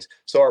big things.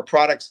 So our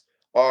products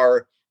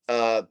are,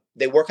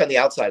 they work on the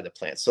outside of the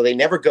plant. So they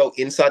never go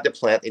inside the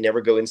plant. They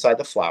never go inside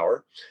the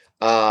flower.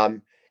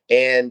 Um,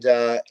 and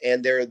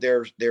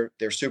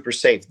they're super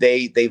safe.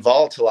 They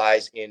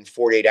volatilize in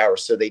 48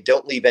 hours, so they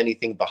don't leave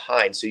anything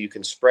behind. So you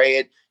can spray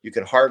it, you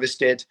can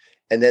harvest it,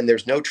 and then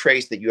there's no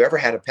trace that you ever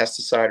had a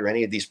pesticide or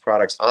any of these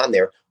products on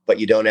there, but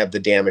you don't have the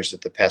damage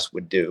that the pest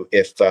would do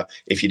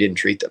if you didn't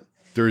treat them.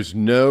 There's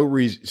no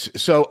reason.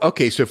 So,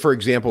 okay. So for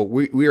example,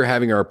 we are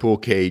having our pool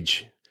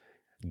cage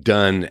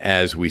done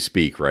as we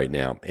speak right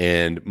now.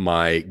 And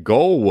my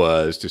goal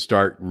was to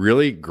start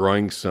really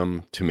growing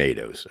some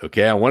tomatoes.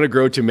 Okay. I want to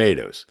grow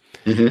tomatoes.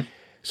 Mm-hmm.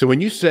 So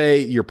when you say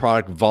your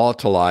product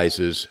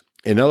volatilizes,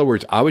 in other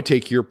words, I would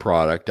take your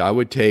product, I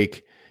would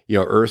take,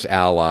 Earth's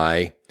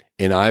Ally,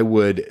 and I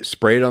would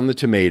spray it on the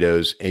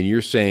tomatoes. And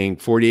you're saying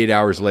 48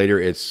 hours later,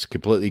 it's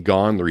completely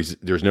gone.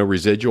 There's no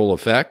residual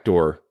effect,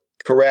 or?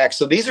 Correct.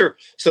 So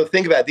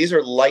think about it. These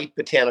are light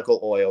botanical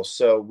oils.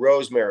 So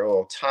rosemary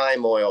oil,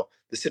 thyme oil,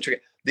 the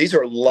citric, these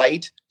are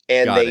light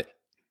and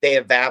they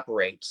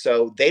evaporate.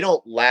 So they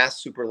don't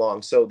last super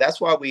long. So that's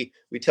why we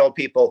tell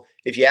people,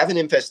 if you have an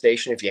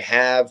infestation, if you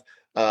have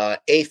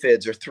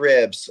aphids or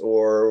thrips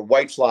or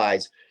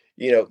whiteflies,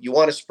 you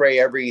want to spray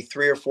every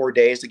 3 or 4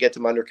 days to get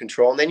them under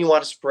control. And then you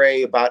want to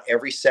spray about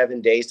every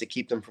 7 days to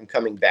keep them from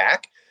coming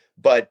back.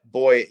 But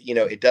boy,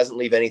 it doesn't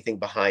leave anything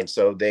behind.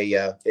 So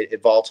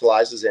it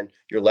volatilizes, and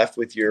you're left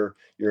with your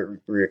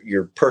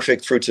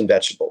perfect fruits and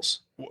vegetables.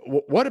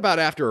 What about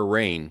after a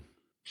rain?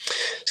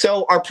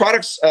 So our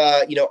products,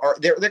 they're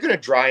going to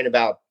dry in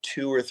about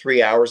 2 or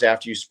 3 hours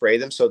after you spray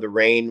them, so the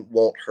rain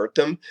won't hurt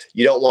them.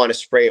 You don't want to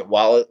spray it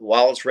while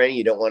it's raining.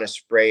 You don't want to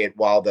spray it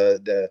while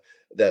the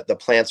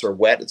plants are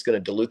wet. It's going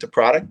to dilute the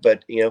product.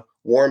 But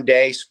warm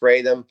day,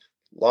 spray them.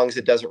 As long as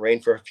it doesn't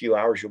rain for a few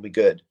hours, you'll be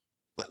good.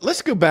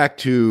 Let's go back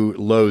to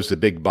Lowe's, the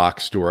big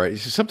box store.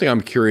 It's something I'm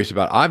curious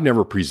about. I've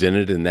never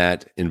presented in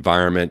that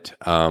environment.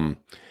 And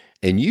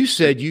you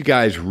said you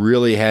guys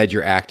really had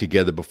your act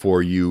together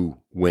before you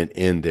went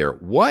in there.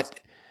 What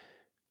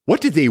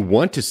did they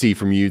want to see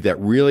from you that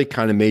really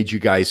kind of made you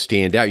guys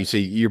stand out? You say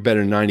you're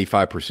better than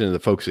 95% of the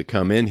folks that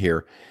come in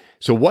here.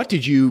 So what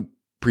did you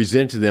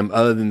present to them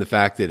other than the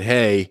fact that,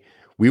 hey,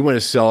 we want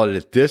to sell it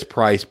at this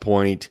price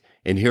point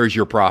and here's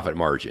your profit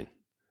margin?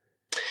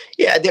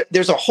 Yeah,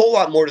 there's a whole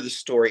lot more to the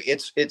story.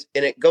 And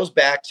it goes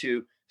back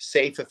to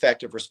safe,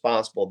 effective,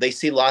 responsible. They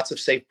see lots of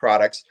safe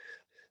products.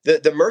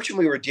 The merchant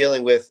we were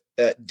dealing with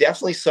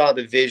definitely saw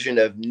the vision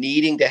of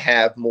needing to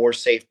have more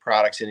safe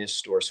products in his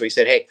store. So he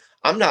said, hey,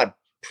 I'm not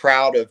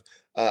proud of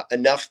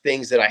enough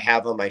things that I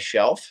have on my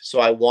shelf. So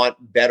I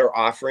want better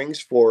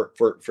offerings for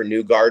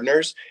new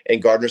gardeners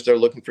and gardeners that are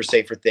looking for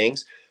safer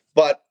things.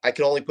 But I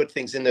can only put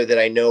things in there that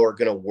I know are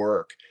going to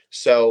work.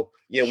 So,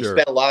 Sure. We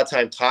spent a lot of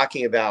time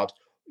talking about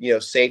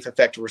safe,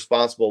 effective,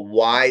 responsible,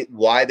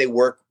 why they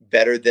work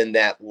better than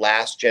that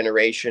last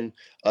generation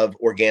of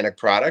organic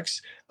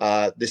products.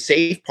 The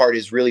safe part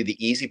is really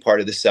the easy part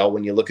of the sell.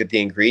 When you look at the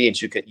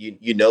ingredients,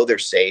 they're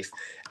safe.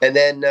 And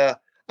then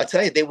I'll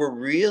tell you, they were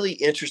really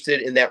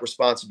interested in that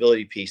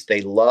responsibility piece.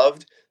 They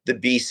loved the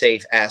be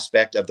safe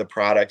aspect of the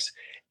products.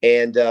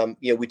 And,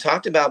 we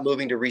talked about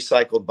moving to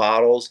recycled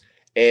bottles,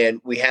 and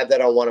we had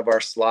that on one of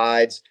our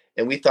slides.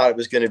 And we thought it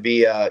was going to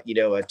be a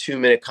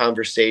 2-minute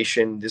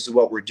conversation. This is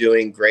what we're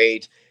doing.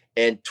 Great.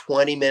 And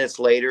 20 minutes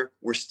later,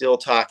 we're still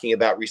talking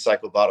about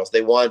recycled bottles.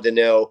 They wanted to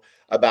know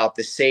about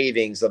the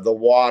savings of the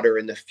water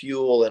and the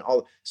fuel and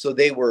all. So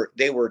they were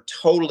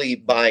totally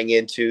buying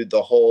into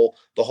the whole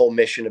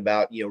mission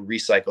about,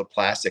 recycled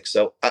plastic.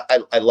 So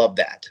I love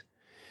that.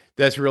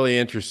 That's really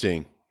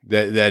interesting.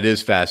 That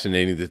is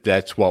fascinating.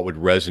 That's what would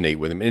resonate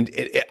with them. And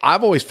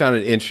I've always found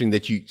it interesting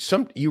that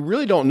you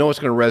really don't know what's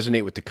going to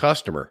resonate with the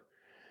customer.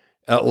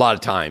 A lot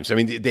of times. I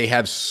mean, they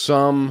have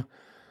something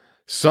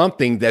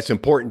that's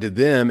important to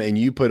them, and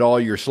you put all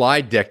your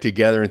slide deck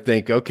together and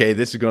think, okay,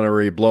 this is going to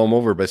really blow them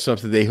over, but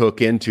something they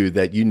hook into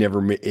that you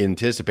never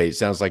anticipate. It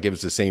sounds like it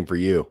was the same for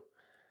you.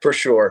 For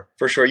sure.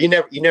 You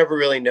never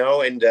really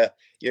know. And,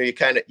 you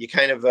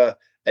kind of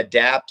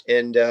adapt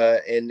and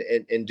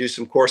do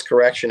some course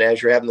correction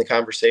as you're having the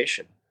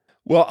conversation.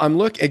 Well, I'm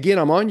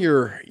on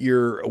your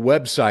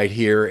website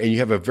here, and you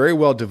have a very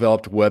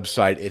well-developed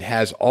website. It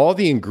has all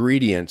the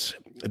ingredients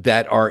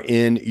that are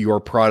in your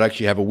products.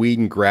 You have a weed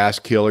and grass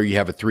killer. You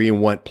have a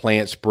 3-in-1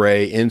 plant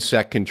spray,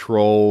 insect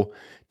control,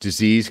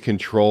 disease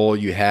control.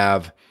 You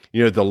have,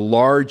 the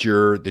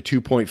larger, the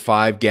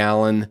 2.5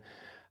 gallon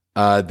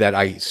that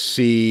I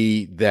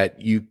see that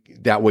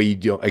way you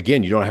don't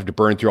have to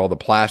burn through all the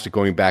plastic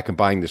going back and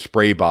buying the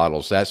spray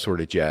bottles, that sort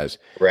of jazz.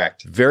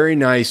 Correct. Very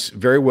nice,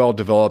 very well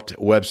developed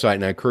website.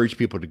 And I encourage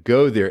people to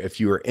go there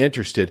if you are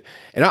interested.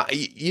 And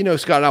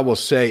Scott, I will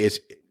say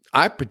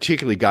I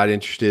particularly got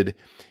interested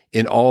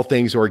in all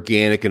things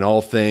organic and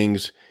all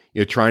things,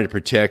 trying to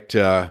protect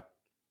our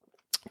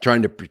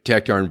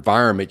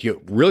environment,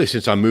 really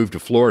since I moved to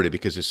Florida,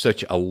 because it's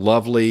such a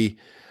lovely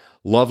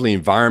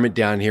environment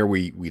down here.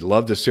 We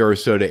love the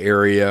Sarasota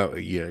area.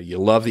 You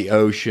love the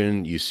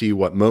ocean. You see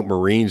what Mote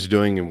Marine's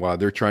doing, and while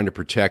they're trying to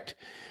protect,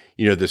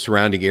 the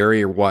surrounding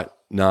area or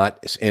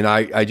whatnot. And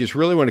I just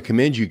really want to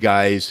commend you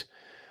guys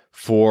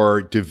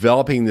for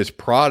developing this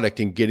product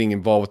and getting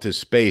involved with this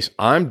space.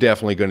 I'm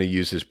definitely going to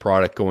use this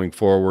product going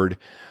forward.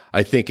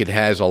 I think it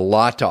has a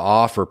lot to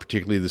offer,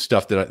 particularly the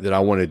stuff that I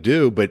want to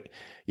do. But,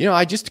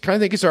 I just kind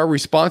of think it's our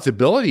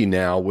responsibility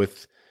now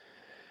with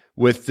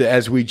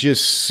as we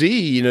just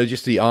see,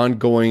 just the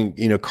ongoing,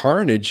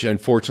 carnage,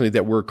 unfortunately,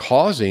 that we're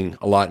causing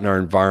a lot in our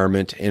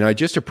environment. And I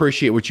just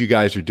appreciate what you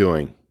guys are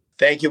doing.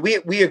 Thank you.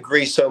 We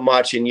agree so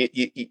much. And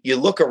you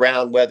look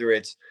around, whether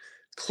it's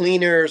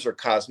cleaners or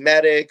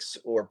cosmetics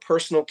or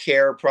personal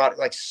care product,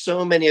 like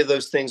so many of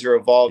those things are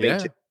evolving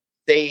to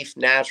safe,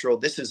 natural.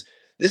 This is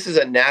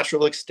a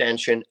natural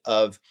extension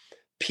of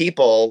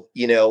people,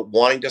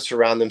 wanting to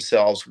surround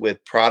themselves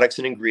with products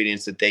and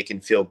ingredients that they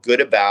can feel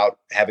good about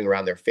having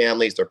around their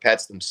families, their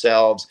pets,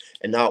 themselves,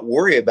 and not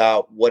worry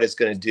about what it's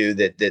going to do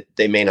that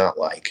they may not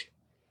like.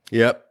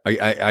 Yep.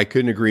 I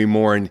couldn't agree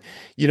more. And,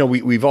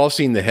 we've all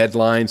seen the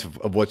headlines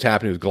of what's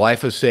happening with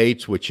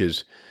glyphosate, which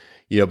is,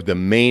 the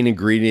main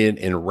ingredient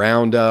in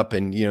Roundup.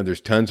 And, there's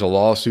tons of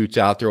lawsuits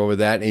out there over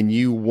that. And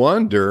you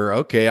wonder,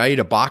 okay, I eat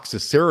a box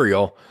of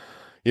cereal,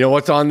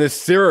 what's on this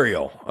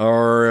cereal?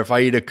 Or if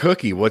I eat a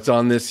cookie, what's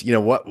on this,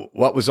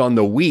 what was on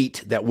the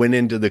wheat that went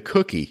into the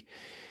cookie?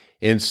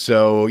 And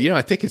so,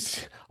 I think a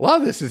lot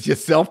of this is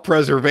just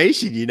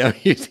self-preservation,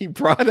 using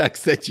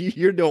products that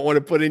you don't want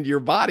to put into your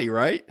body,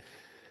 right?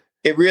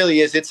 It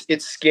really is.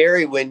 It's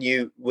scary when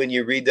you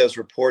read those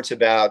reports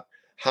about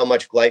how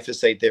much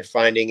glyphosate they're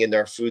finding in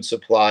their food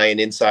supply and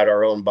inside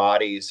our own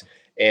bodies,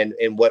 and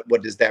what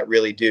does that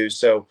really do?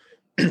 So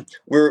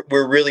we're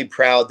really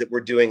proud that we're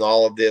doing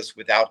all of this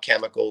without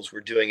chemicals.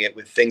 We're doing it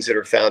with things that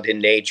are found in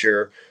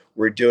nature.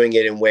 We're doing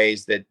it in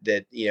ways that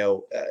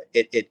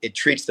it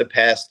treats the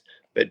pest,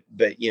 but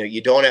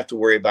you don't have to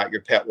worry about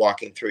your pet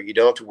walking through it. You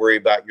don't have to worry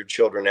about your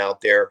children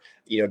out there,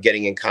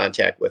 getting in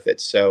contact with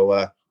it.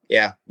 So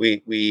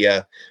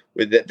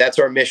that's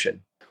our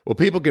mission. Well,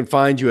 people can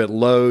find you at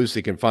Lowe's.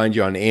 They can find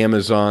you on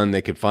Amazon.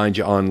 They can find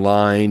you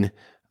online.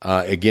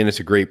 Again, it's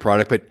a great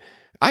product. But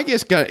I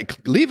guess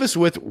leave us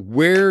with,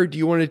 where do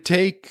you want to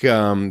take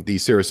the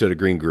Sarasota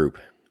Green Group?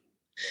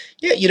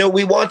 Yeah,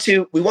 we want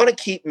to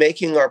keep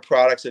making our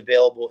products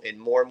available in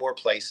more and more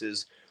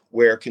places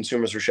where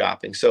consumers are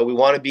shopping. So we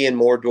want to be in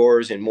more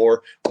doors and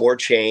more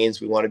chains.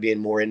 We want to be in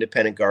more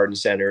independent garden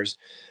centers.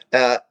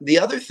 The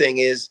other thing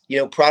is,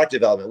 product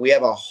development. We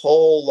have a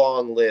whole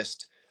long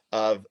list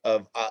of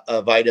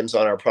items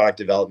on our product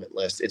development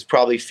list. It's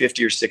probably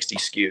 50 or 60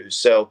 SKUs.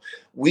 So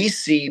we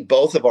see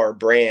both of our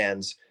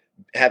brands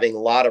having a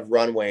lot of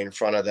runway in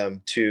front of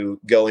them to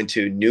go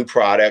into new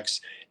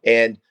products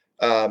and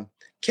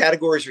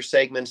categories or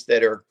segments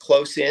that are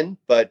close in,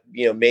 but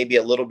maybe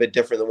a little bit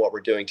different than what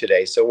we're doing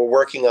today. So we're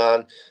working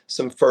on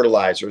some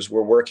fertilizers.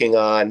 We're working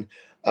on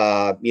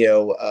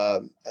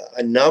a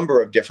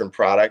number of different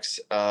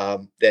products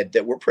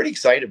that we're pretty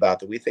excited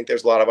about, that we think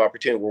there's a lot of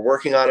opportunity. We're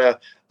working on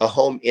a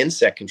home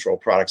insect control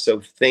product.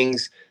 So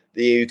things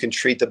that you can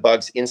treat the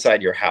bugs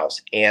inside your house: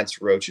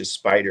 ants, roaches,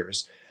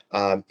 spiders.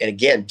 And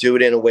again, do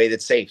it in a way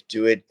that's safe.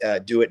 Do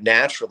it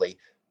naturally.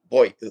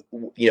 Boy,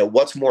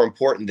 what's more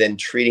important than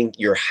treating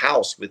your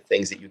house with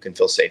things that you can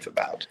feel safe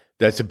about?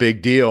 That's a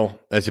big deal.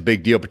 That's a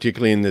big deal,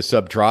 particularly in the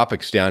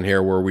subtropics down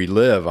here where we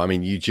live. I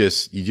mean, you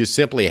just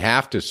simply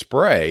have to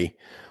spray,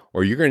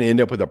 or you're going to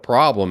end up with a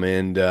problem.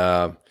 And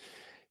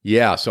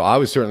so I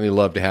would certainly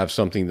love to have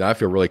something that I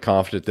feel really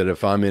confident that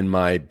if I'm in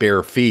my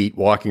bare feet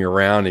walking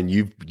around and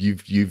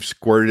you've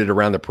squirted it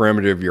around the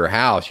perimeter of your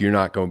house, you're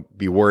not going to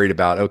be worried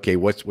about, okay,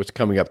 what's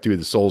coming up through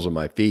the soles of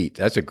my feet.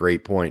 That's a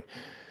great point.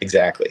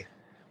 Exactly.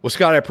 Well,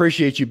 Scott, I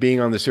appreciate you being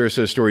on the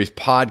Sarasota Stories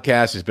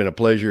podcast. It's been a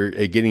pleasure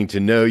getting to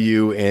know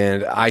you,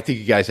 and I think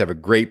you guys have a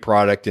great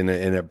product and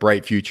a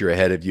bright future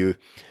ahead of you.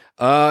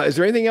 Is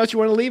there anything else you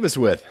want to leave us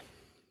with?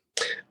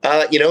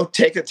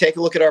 Take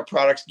a look at our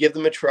products, give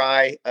them a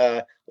try.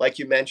 Like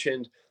you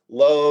mentioned,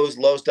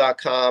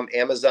 Lowe's.com,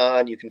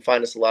 Amazon. You can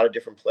find us a lot of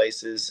different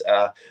places.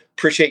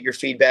 Appreciate your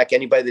feedback.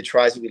 Anybody that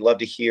tries it, we'd love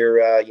to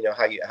hear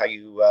how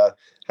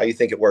you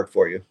think it worked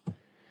for you.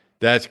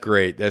 That's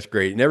great. That's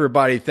great. And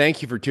everybody,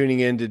 thank you for tuning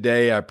in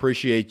today. I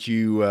appreciate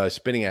you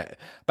spending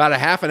about a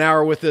half an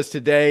hour with us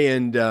today.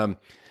 And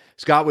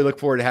Scott, we look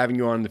forward to having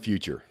you on in the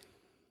future.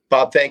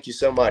 Bob, thank you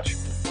so much.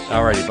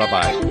 All righty.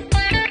 Bye-bye.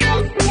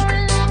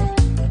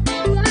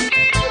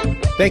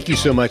 Thank you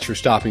so much for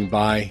stopping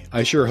by.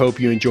 I sure hope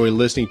you enjoy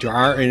listening to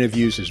our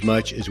interviews as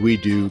much as we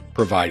do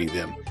providing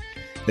them.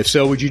 If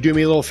so, would you do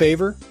me a little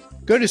favor?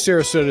 Go to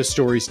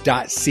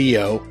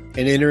sarasotastories.co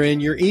and enter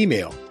in your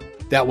email.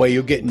 That way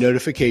you'll get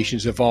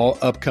notifications of all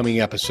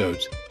upcoming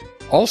episodes.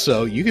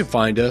 Also, you can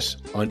find us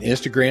on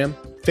Instagram,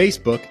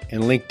 Facebook,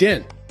 and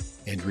LinkedIn.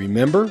 And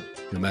remember,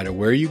 no matter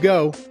where you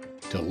go,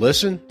 to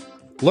listen,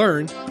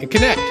 learn, and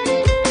connect.